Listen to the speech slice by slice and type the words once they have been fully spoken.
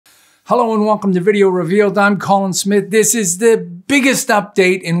Hello and welcome to Video Revealed. I'm Colin Smith. This is the biggest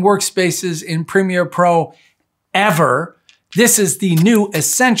update in Workspaces in Premiere Pro ever. This is the new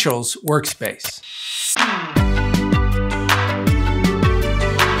Essentials Workspace.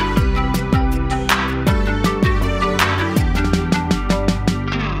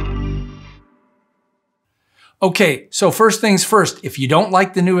 Okay, so first things first, if you don't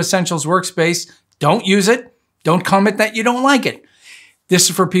like the new Essentials Workspace, don't use it. Don't comment that you don't like it. This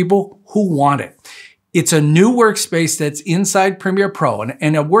is for people who want it. It's a new workspace that's inside Premiere Pro,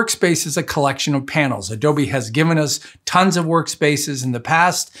 and a workspace is a collection of panels. Adobe has given us tons of workspaces in the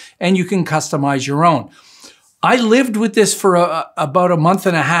past, and you can customize your own. I lived with this for about a month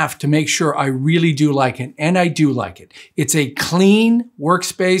and a half to make sure I really do like it, and I do like it. It's a clean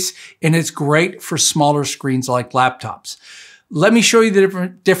workspace, and it's great for smaller screens like laptops. Let me show you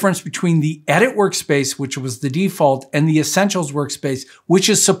the difference between the Edit Workspace, which was the default, and the Essentials Workspace, which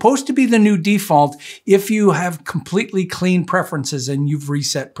is supposed to be the new default if you have completely clean preferences and you've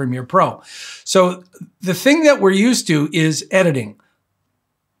reset Premiere Pro. So the thing that we're used to is editing.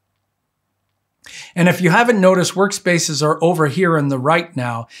 And if you haven't noticed, workspaces are over here on the right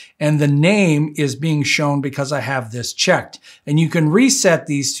now, and the name is being shown because I have this checked. And you can reset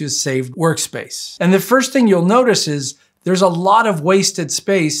these to saved workspace. And the first thing you'll notice is there's a lot of wasted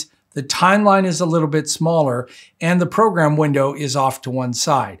space. The timeline is a little bit smaller, and the program window is off to one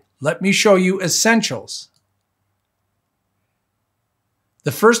side. Let me show you Essentials.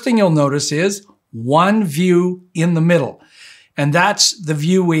 The first thing you'll notice is one view in the middle. And that's the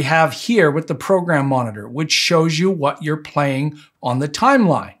view we have here with the program monitor, which shows you what you're playing on the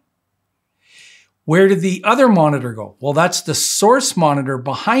timeline. Where did the other monitor go? Well, that's the source monitor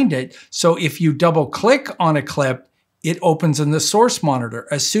behind it. So if you double click on a clip, it opens in the source monitor.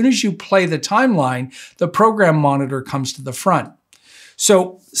 As soon as you play the timeline, the program monitor comes to the front.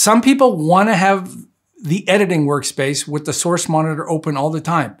 So some people want to have the editing workspace with the source monitor open all the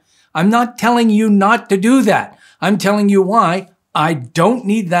time. I'm not telling you not to do that. I'm telling you why. I don't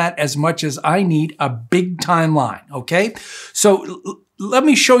need that as much as I need a big timeline, okay? So let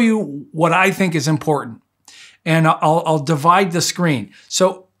me show you what I think is important. And I'll divide the screen.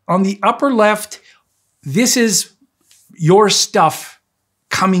 So on the upper left, this is your stuff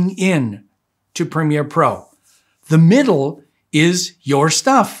coming in to Premiere Pro. The middle is your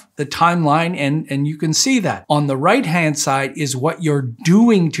stuff, the timeline, and you can see that. On the right-hand side is what you're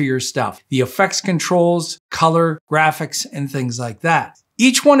doing to your stuff, the effects controls, color, graphics, and things like that.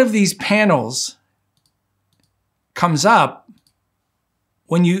 Each one of these panels comes up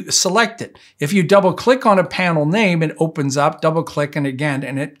when you select it. If you double click on a panel name, it opens up, double click, and again,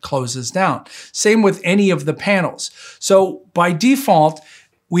 and it closes down. Same with any of the panels. So by default,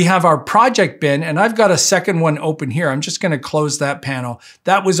 we have our project bin, and I've got a second one open here. I'm just gonna close that panel.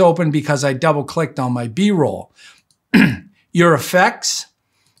 That was open because I double clicked on my B-roll. Your effects,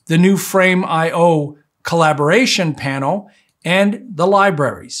 the new Frame IO collaboration panel, and the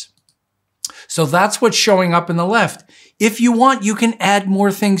libraries. So that's what's showing up in the left. If you want, you can add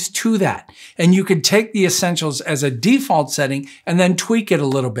more things to that. And you can take the Essentials as a default setting and then tweak it a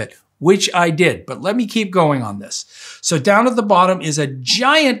little bit, which I did. But let me keep going on this. So down at the bottom is a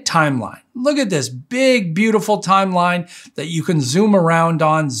giant timeline. Look at this big, beautiful timeline that you can zoom around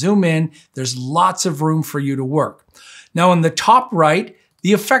on, zoom in. There's lots of room for you to work. Now in the top right,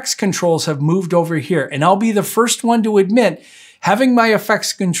 the effects controls have moved over here. And I'll be the first one to admit, having my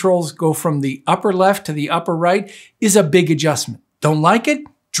effects controls go from the upper left to the upper right is a big adjustment. Don't like it?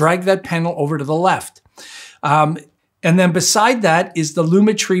 Drag that panel over to the left. And then beside that is the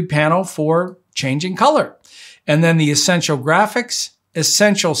Lumetri panel for changing color. And then the Essential Graphics,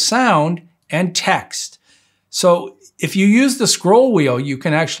 Essential Sound, and Text. So if you use the scroll wheel, you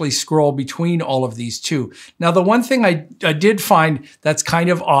can actually scroll between all of these too. Now, the one thing I did find that's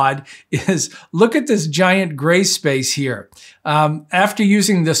kind of odd is look at this giant gray space here. After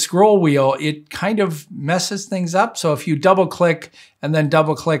using the scroll wheel, it kind of messes things up. So if you double click and then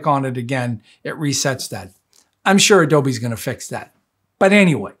double click on it again, it resets that. I'm sure Adobe's going to fix that. But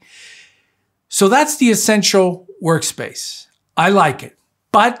anyway, so that's the Essential Workspace. I like it,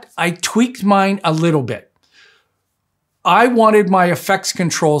 but I tweaked mine a little bit. I wanted my effects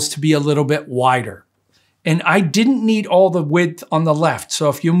controls to be a little bit wider, and I didn't need all the width on the left. So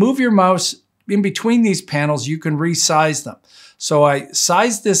if you move your mouse in between these panels, you can resize them. So I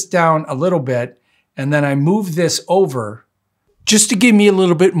sized this down a little bit, and then I moved this over just to give me a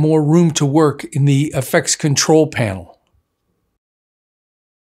little bit more room to work in the effects control panel.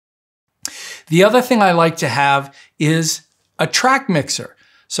 The other thing I like to have is a track mixer.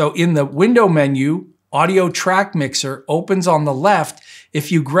 So in the window menu, Audio Track Mixer opens on the left,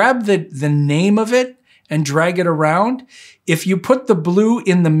 If you grab the name of it and drag it around, if you put the blue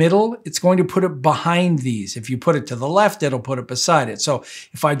in the middle, it's going to put it behind these. If you put it to the left, it'll put it beside it. So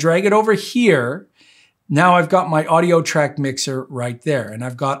if I drag it over here, now I've got my audio track mixer right there, and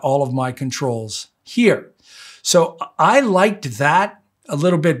I've got all of my controls here. So I liked that a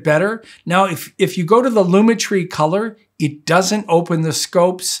little bit better. Now, if you go to the Lumetri color, it doesn't open the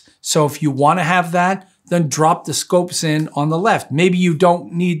scopes. So if you want to have that, then drop the scopes in on the left. Maybe you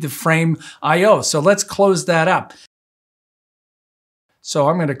don't need the frame IO. So let's close that up. So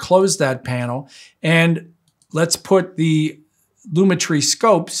I'm going to close that panel, and let's put the Lumetri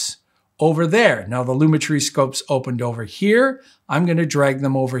scopes over there. Now the Lumetri scopes opened over here. I'm going to drag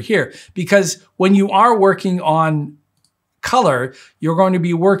them over here, because when you are working on color, you're going to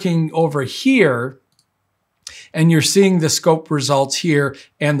be working over here, and you're seeing the scope results here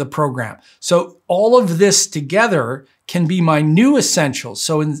and the program. So all of this together can be my new Essentials.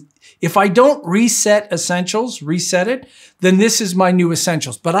 So if I don't reset Essentials, reset it, then this is my new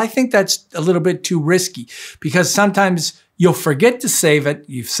Essentials. But I think that's a little bit too risky, because sometimes you'll forget to save it.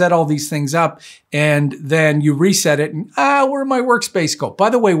 You've set all these things up, and then you reset it, and where'd my workspace go?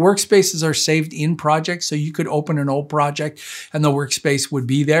 By the way, workspaces are saved in projects, so you could open an old project and the workspace would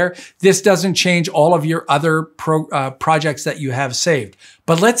be there. This doesn't change all of your other projects that you have saved.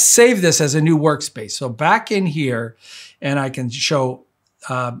 But let's save this as a new workspace. So back in here, and I can show,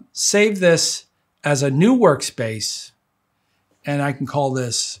 save this as a new workspace, and I can call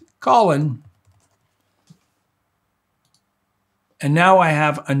this Colin. And now I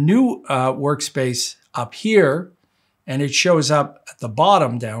have a new workspace up here, and it shows up at the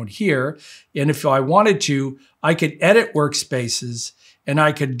bottom down here. And if I wanted to, I could edit workspaces, and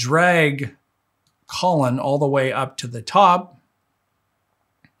I could drag Colin all the way up to the top.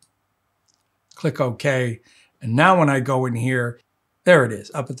 Click OK. And now when I go in here, there it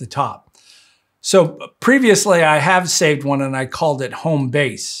is, up at the top. So previously I have saved one, and I called it Home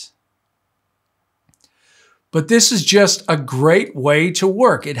Base. But this is just a great way to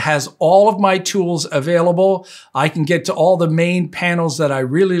work. It has all of my tools available. I can get to all the main panels that I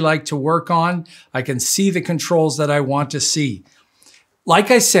really like to work on. I can see the controls that I want to see.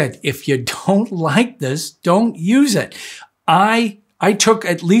 Like I said, if you don't like this, don't use it. I took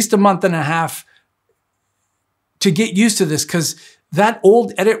at least a month and a half to get used to this, because that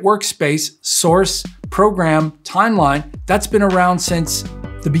old Edit Workspace, Source, Program, Timeline, that's been around since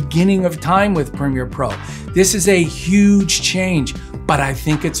the beginning of time with Premiere Pro. This is a huge change, but I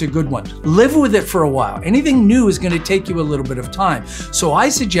think it's a good one. Live with it for a while. Anything new is going to take you a little bit of time. So I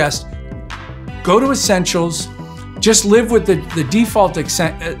suggest go to Essentials, just live with the default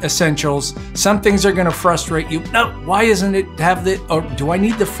Essentials. Some things are going to frustrate you. No, why isn't it have the, or do I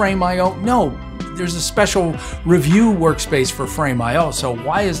need the Frame IO? No, there's a special review workspace for Frame IO. So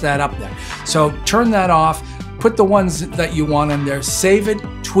why is that up there? So turn that off. Put the ones that you want in there, save it,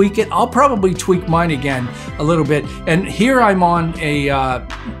 tweak it. I'll probably tweak mine again a little bit. And here I'm on a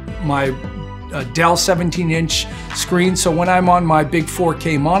my Dell 17-inch screen. So when I'm on my big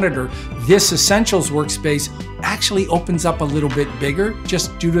 4K monitor, this Essentials workspace actually opens up a little bit bigger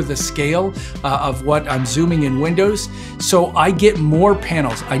just due to the scale of what I'm zooming in Windows. So I get more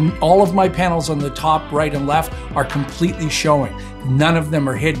panels. All of my panels on the top, right, and left are completely showing. None of them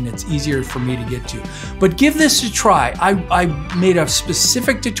are hidden. It's easier for me to get to. But give this a try. I made a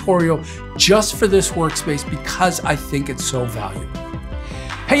specific tutorial just for this workspace because I think it's so valuable.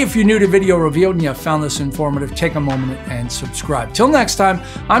 Hey, if you're new to Video Revealed and you found this informative, take a moment and subscribe. Till next time,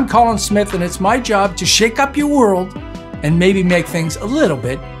 I'm Colin Smith, and it's my job to shake up your world and maybe make things a little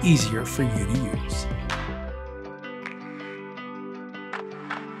bit easier for you to use.